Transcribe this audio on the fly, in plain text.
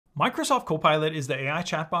Microsoft Copilot is the AI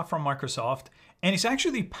chatbot from Microsoft, and it's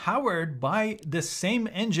actually powered by the same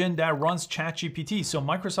engine that runs ChatGPT. So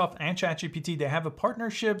Microsoft and ChatGPT, they have a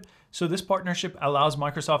partnership. So this partnership allows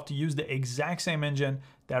Microsoft to use the exact same engine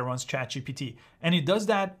that runs ChatGPT. And it does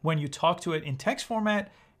that when you talk to it in text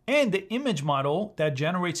format, and the image model that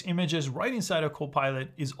generates images right inside of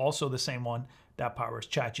Copilot is also the same one that powers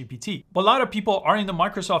ChatGPT. But a lot of people are in the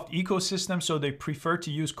Microsoft ecosystem, so they prefer to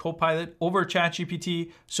use Copilot over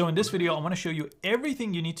ChatGPT. So in this video, I'm going to show you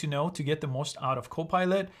everything you need to know to get the most out of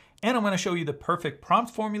Copilot. And I'm going to show you the perfect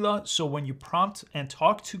prompt formula. So when you prompt and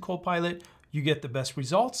talk to Copilot, you get the best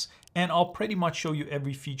results. And I'll pretty much show you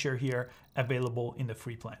every feature here available in the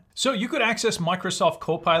free plan. So you could access Microsoft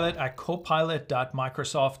Copilot at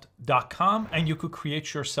copilot.microsoft.com, and you could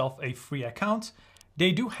create yourself a free account.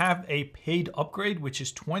 They do have a paid upgrade, which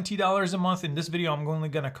is $20 a month. In this video, I'm only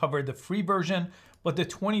going to cover the free version, but the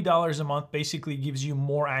 $20 a month basically gives you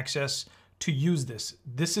more access to use this.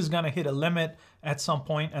 This is going to hit a limit at some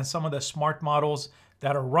point, and some of the smart models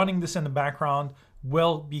that are running this in the background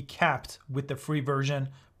will be capped with the free version,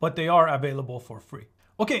 but they are available for free.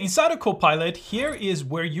 Okay, inside of Copilot, here is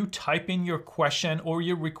where you type in your question or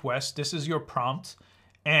your request. This is your prompt.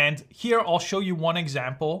 And here I'll show you one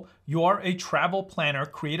example. You are a travel planner,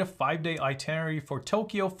 create a 5-day itinerary for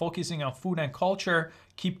Tokyo, focusing on food and culture,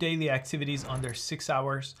 keep daily activities under 6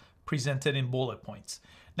 hours, presented in bullet points.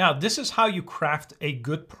 Now, this is how you craft a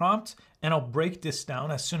good prompt, and I'll break this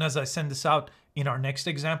down as soon as I send this out in our next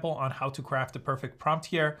example on how to craft the perfect prompt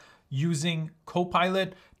here using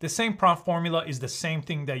Copilot. The same prompt formula is the same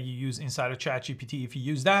thing that you use inside of ChatGPT if you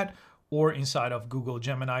use that, or inside of Google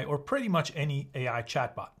Gemini, or pretty much any AI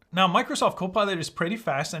chatbot. Now, Microsoft Copilot is pretty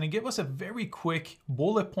fast, and it gave us a very quick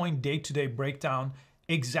bullet point day-to-day breakdown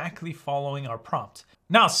exactly following our prompt.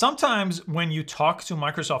 Now, sometimes when you talk to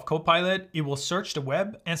Microsoft Copilot, it will search the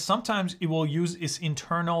web, and sometimes it will use its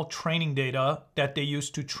internal training data that they use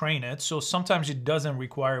to train it. So sometimes it doesn't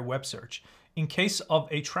require web search. In case of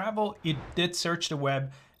a travel, it did search the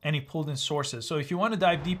web and it pulled in sources. So if you want to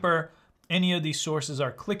dive deeper, any of these sources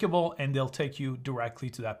are clickable and they'll take you directly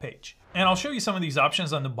to that page. And I'll show you some of these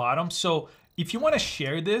options on the bottom. So if you want to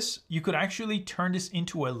share this, you could actually turn this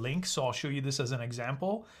into a link. So I'll show you this as an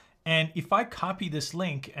example. And if I copy this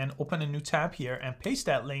link and open a new tab here and paste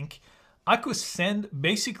that link, I could send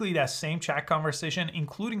basically that same chat conversation,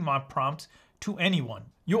 including my prompt, to anyone.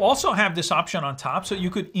 You also have this option on top, so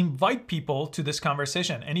you could invite people to this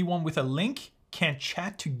conversation. Anyone with a link can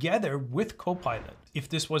chat together with Copilot. If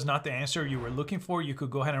this was not the answer you were looking for, you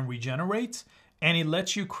could go ahead and regenerate, and it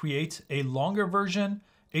lets you create a longer version,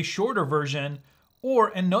 a shorter version, or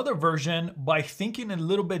another version by thinking a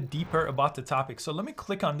little bit deeper about the topic. So let me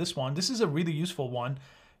click on this one. This is a really useful one.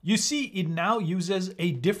 You see, it now uses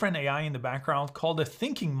a different AI in the background called a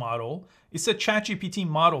thinking model. It's a ChatGPT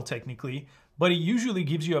model technically, but it usually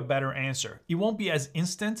gives you a better answer. It won't be as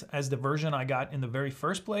instant as the version I got in the very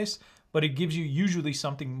first place, but it gives you usually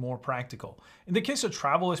something more practical. In the case of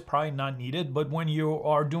travel, it's probably not needed, but when you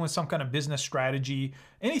are doing some kind of business strategy,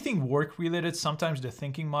 anything work related, sometimes the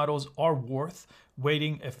thinking models are worth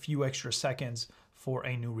waiting a few extra seconds for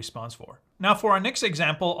a new response for. Now for our next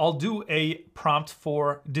example, I'll do a prompt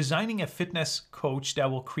for designing a fitness coach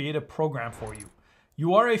that will create a program for you.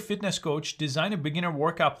 You are a fitness coach, design a beginner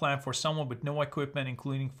workout plan for someone with no equipment,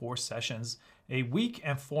 including 4 sessions a week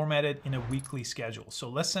and format it in a weekly schedule. So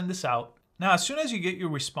let's send this out. Now, as soon as you get your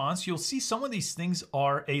response, you'll see some of these things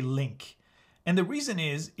are a link. And the reason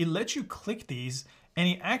is it lets you click these and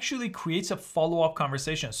it actually creates a follow-up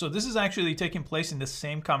conversation. So this is actually taking place in the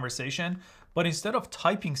same conversation, but instead of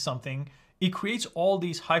typing something, it creates all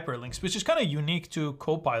these hyperlinks, which is kind of unique to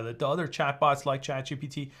Copilot. The other chatbots like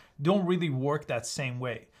ChatGPT don't really work that same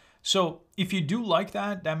way. So if you do like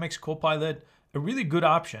that, that makes Copilot a really good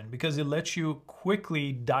option because it lets you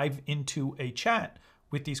quickly dive into a chat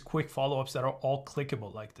with these quick follow-ups that are all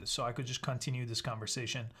clickable like this. So I could just continue this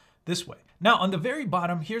conversation this way. Now on the very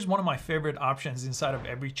bottom, here's one of my favorite options inside of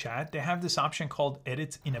every chat. They have this option called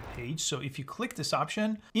edit in a page. So if you click this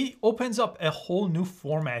option, it opens up a whole new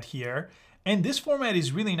format here. And this format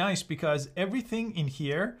is really nice because everything in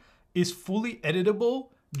here is fully editable,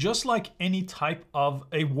 just like any type of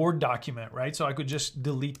a Word document, right? So I could just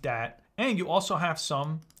delete that. And you also have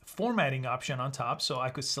some formatting option on top. So I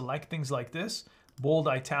could select things like this, bold,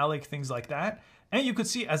 italic, things like that. And you could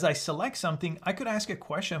see as I select something, I could ask a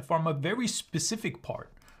question from a very specific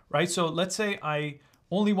part, right? So let's say I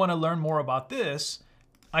only want to learn more about this.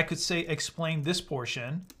 I could say explain this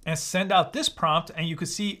portion and send out this prompt, and you could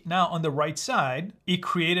see now on the right side, it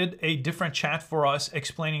created a different chat for us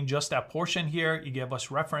explaining just that portion here. It gave us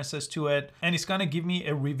references to it, and it's gonna give me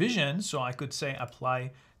a revision. So I could say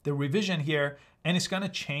apply the revision here, and it's gonna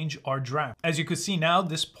change our draft. As you could see now,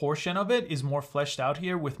 this portion of it is more fleshed out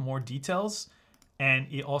here with more details, and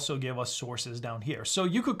it also gave us sources down here. So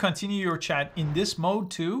you could continue your chat in this mode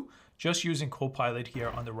too, just using Copilot here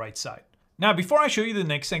on the right side. Now, before I show you the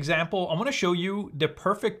next example, I wanna show you the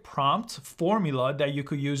perfect prompt formula that you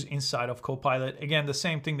could use inside of Copilot. Again, the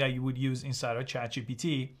same thing that you would use inside of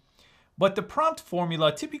ChatGPT. But the prompt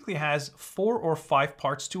formula typically has 4 or 5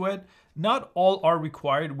 parts to it. Not all are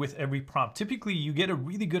required with every prompt. Typically, you get a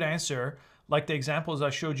really good answer, like the examples I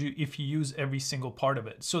showed you, if you use every single part of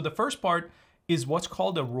it. So the first part is what's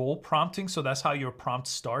called a role prompting. So that's how your prompt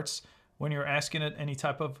starts when you're asking it any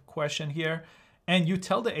type of question here. And you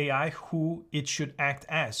tell the AI who it should act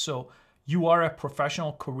as. So you are a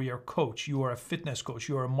professional career coach, you are a fitness coach,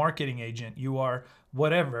 you are a marketing agent, you are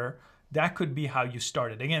whatever. That could be how you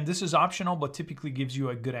start it. Again, this is optional, but typically gives you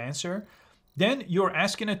a good answer. Then you're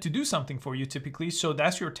asking it to do something for you typically. So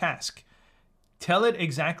that's your task. Tell it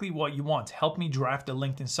exactly what you want. Help me draft a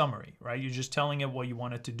LinkedIn summary, right? You're just telling it what you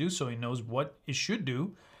want it to do so it knows what it should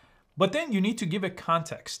do. But then you need to give it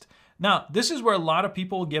context. Now, this is where a lot of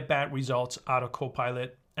people get bad results out of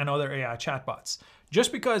Copilot and other AI chatbots.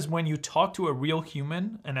 Just because when you talk to a real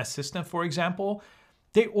human, an assistant, for example,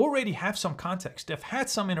 they already have some context. They've had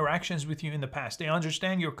some interactions with you in the past. They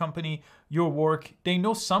understand your company, your work. They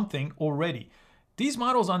know something already. These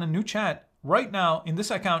models on a new chat right now in this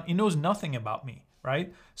account, it knows nothing about me,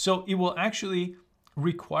 right? So it will actually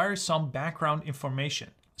require some background information.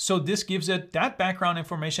 So this gives it that background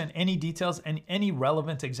information, any details, and any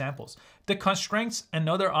relevant examples. The constraints,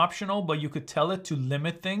 another optional, but you could tell it to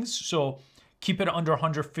limit things. So keep it under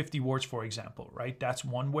 150 words, for example, right? That's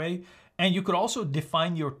one way. And you could also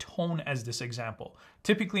define your tone as this example.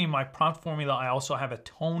 Typically in my prompt formula, I also have a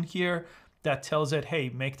tone here that tells it, hey,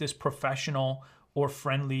 make this professional or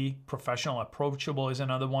friendly. Professional, approachable is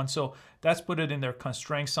another one. So that's put it in their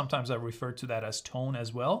constraints. Sometimes I refer to that as tone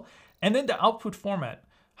as well. And then the output format.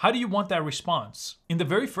 How do you want that response? In the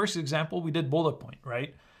very first example, we did bullet point,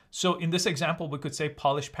 right? So in this example, we could say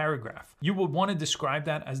polished paragraph. You would want to describe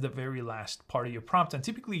that as the very last part of your prompt, and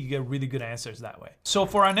typically you get really good answers that way. So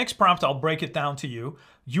for our next prompt, I'll break it down to you.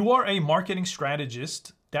 You are a marketing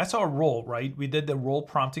strategist. That's our role, right? We did the role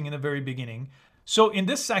prompting in the very beginning. So in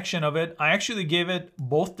this section of it, I actually gave it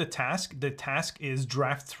both the task. The task is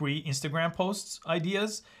draft 3 Instagram posts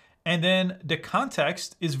ideas. And then the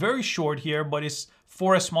context is very short here, but it's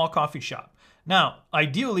for a small coffee shop. Now,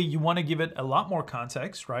 ideally, you want to give it a lot more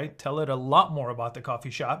context, right? Tell it a lot more about the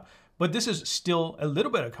coffee shop, but this is still a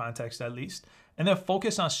little bit of context at least. And then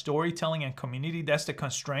focus on storytelling and community. That's the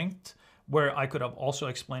constraint where I could have also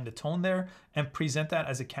explained the tone there and present that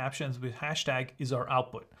as a captions with hashtag is our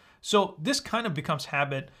output. So this kind of becomes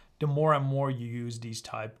habit the more and more you use these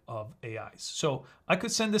type of AIs. So I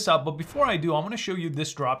could send this out, but before I do, I want to show you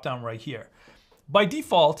this dropdown right here. By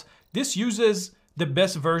default, this uses the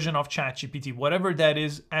best version of ChatGPT, whatever that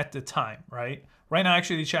is at the time, right? Right now,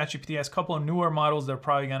 actually, ChatGPT has a couple of newer models. They're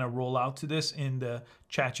probably going to roll out to this in the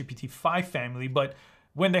ChatGPT 5 family. But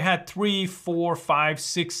when they had 3, 4, 5,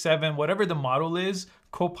 6, 7, whatever the model is,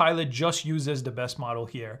 Copilot just uses the best model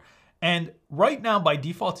here. And right now, by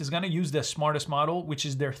default, it's going to use the smartest model, which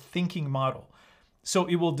is their thinking model. So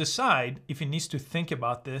it will decide if it needs to think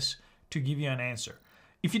about this to give you an answer.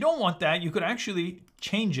 If you don't want that, you could actually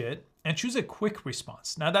change it and choose a quick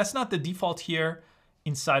response. Now, that's not the default here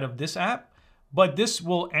inside of this app, but this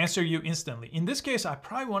will answer you instantly. In this case, I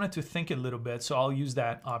probably wanted to think a little bit, so I'll use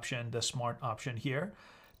that option, the smart option here.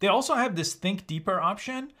 They also have this think deeper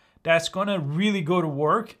option that's gonna really go to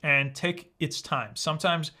work and take its time.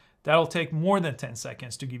 Sometimes that'll take more than 10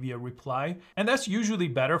 seconds to give you a reply. And that's usually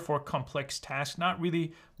better for complex tasks, not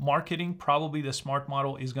really marketing. Probably the smart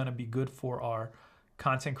model is gonna be good for our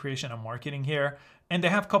content creation and marketing here. And they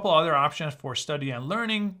have a couple other options for study and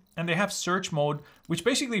learning. And they have search mode, which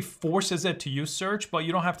basically forces it to use search, but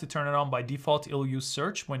you don't have to turn it on by default. It'll use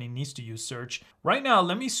search when it needs to use search. Right now,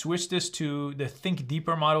 let me switch this to the think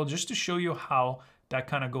deeper model just to show you how that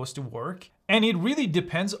kind of goes to work. And it really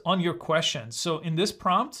depends on your questions. So in this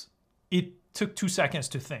prompt, it took 2 seconds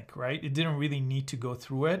to think, right? It didn't really need to go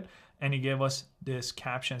through it. And it gave us this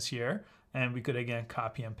captions here. And we could, again,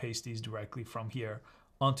 copy and paste these directly from here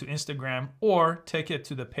onto Instagram or take it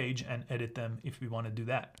to the page and edit them if we want to do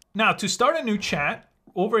that. Now, to start a new chat,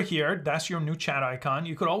 over here, that's your new chat icon.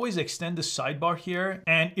 You could always extend the sidebar here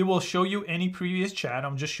and it will show you any previous chat.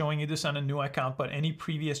 I'm just showing you this on a new account, but any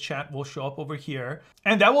previous chat will show up over here.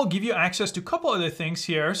 And that will give you access to a couple other things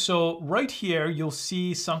here. So right here, you'll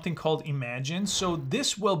see something called Imagine. So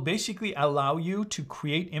this will basically allow you to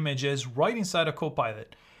create images right inside of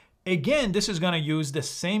Copilot. Again, this is going to use the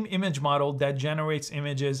same image model that generates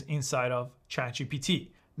images inside of ChatGPT.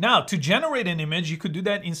 Now, to generate an image, you could do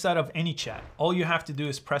that inside of any chat. All you have to do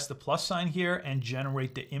is press the plus sign here and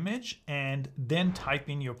generate the image and then type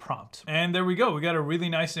in your prompt. And there we go. We got a really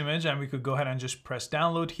nice image and we could go ahead and just press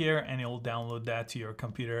download here and it'll download that to your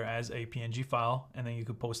computer as a PNG file and then you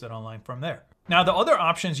could post it online from there. Now, the other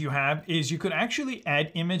options you have is you could actually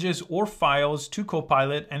add images or files to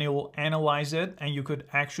Copilot and it will analyze it and you could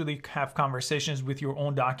actually have conversations with your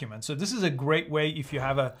own documents. So this is a great way if you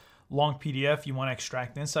have a long PDF, you want to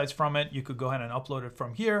extract insights from it, you could go ahead and upload it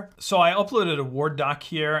from here. So I uploaded a Word doc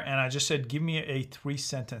here and I just said, give me a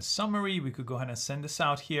 3-sentence summary. We could go ahead and send this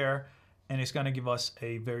out here and it's going to give us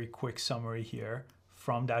a very quick summary here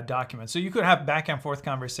from that document. So you could have back and forth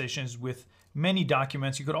conversations with many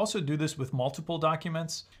documents. You could also do this with multiple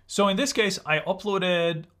documents. So in this case, I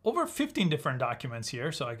uploaded over 15 different documents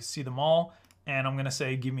here so I can see them all. And I'm going to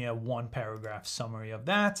say, give me a 1-paragraph summary of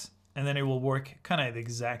that. And then it will work kind of the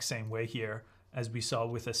exact same way here as we saw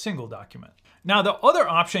with a single document. Now, the other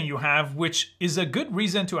option you have, which is a good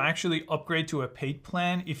reason to actually upgrade to a paid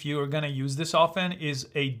plan if you're going to use this often, is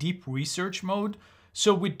a deep research mode.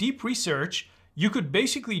 So with deep research, you could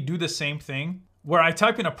basically do the same thing where I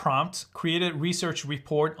type in a prompt, create a research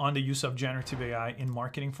report on the use of generative AI in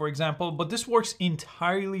marketing, for example, but this works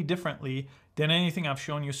entirely differently than anything I've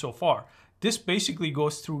shown you so far. This basically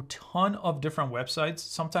goes through a ton of different websites,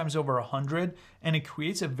 sometimes over 100, and it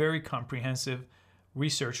creates a very comprehensive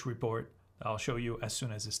research report that I'll show you as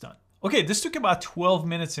soon as it's done. Okay, this took about 12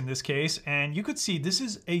 minutes in this case, and you could see this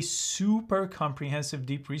is a super comprehensive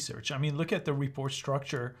deep research. I mean, look at the report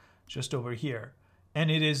structure just over here. And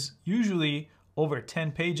it is usually over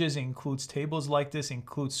 10 pages. It includes tables like this,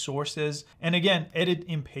 includes sources. And again, edit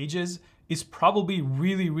in pages is probably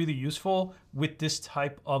really, really useful with this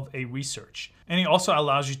type of a research. And it also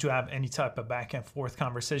allows you to have any type of back and forth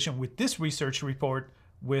conversation with this research report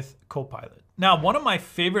with Copilot. Now, one of my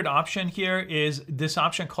favorite option here is this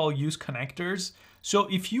option called Use Connectors. So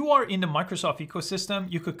if you are in the Microsoft ecosystem,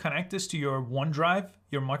 you could connect this to your OneDrive,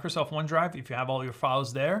 your Microsoft OneDrive, if you have all your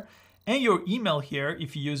files there, and your email here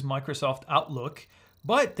if you use Microsoft Outlook.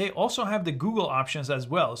 But they also have the Google options as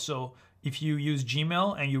well. So if you use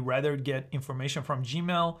Gmail and you rather get information from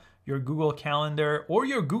Gmail, your Google Calendar, or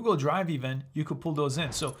your Google Drive even, you could pull those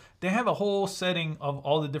in. So they have a whole setting of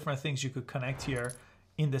all the different things you could connect here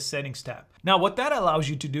in the settings tab. Now, what that allows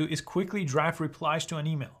you to do is quickly draft replies to an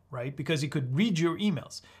email, right? Because it could read your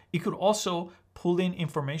emails. It could also pull in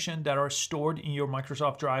information that are stored in your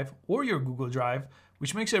Microsoft Drive or your Google Drive,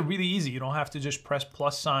 which makes it really easy. You don't have to just press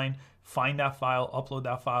plus sign, find that file, upload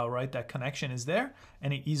that file, right? That connection is there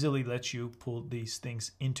and it easily lets you pull these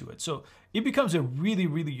things into it. So it becomes a really,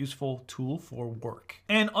 really useful tool for work.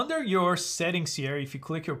 And under your settings here, if you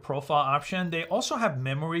click your profile option, they also have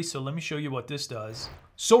memory. So let me show you what this does.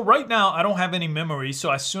 So right now I don't have any memory. So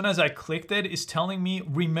as soon as I clicked it, it's telling me,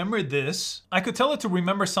 remember this. I could tell it to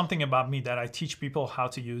remember something about me that I teach people how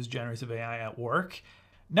to use generative AI at work.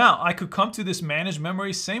 Now I could come to this manage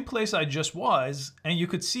memory, same place I just was, and you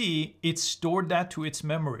could see it stored that to its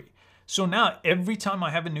memory. So now every time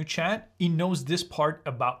I have a new chat, it knows this part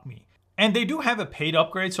about me. And they do have a paid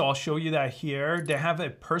upgrade, so I'll show you that here. They have a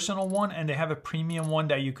personal one and they have a premium one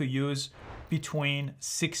that you could use between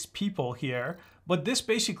 6 people here. But this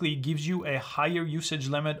basically gives you a higher usage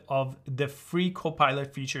limit of the free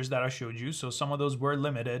Copilot features that I showed you. So some of those were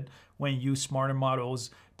limited when you use smarter models,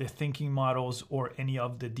 the thinking models, or any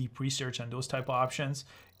of the deep research and those type of options.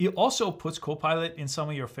 It also puts Copilot in some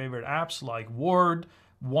of your favorite apps like Word,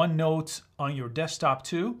 OneNote on your desktop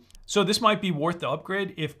too. So this might be worth the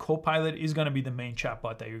upgrade if Copilot is going to be the main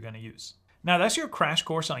chatbot that you're going to use. Now that's your crash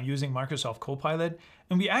course on using Microsoft Copilot,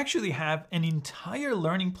 and we actually have an entire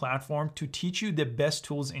learning platform to teach you the best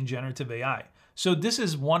tools in generative AI. So this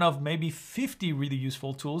is one of maybe 50 really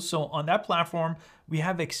useful tools. So on that platform, we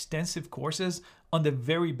have extensive courses on the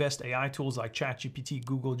very best AI tools like ChatGPT,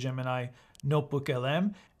 Google Gemini, Notebook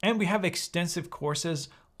LM, and we have extensive courses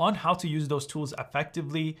on how to use those tools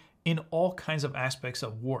effectively in all kinds of aspects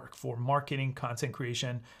of work for marketing, content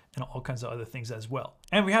creation, and all kinds of other things as well.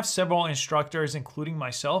 And we have several instructors, including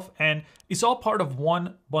myself, and it's all part of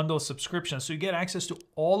one bundle subscription. So you get access to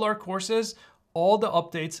all our courses, all the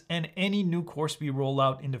updates and any new course we roll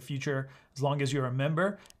out in the future, as long as you're a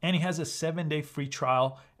member. And it has a 7-day free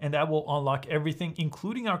trial, and that will unlock everything,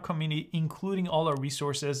 including our community, including all our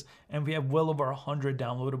resources. And we have well over 100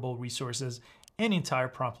 downloadable resources and entire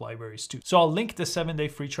prompt libraries too. So I'll link the 7-day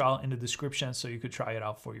free trial in the description so you could try it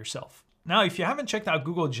out for yourself. Now, if you haven't checked out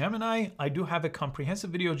Google Gemini, I do have a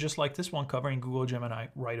comprehensive video just like this one covering Google Gemini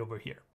right over here.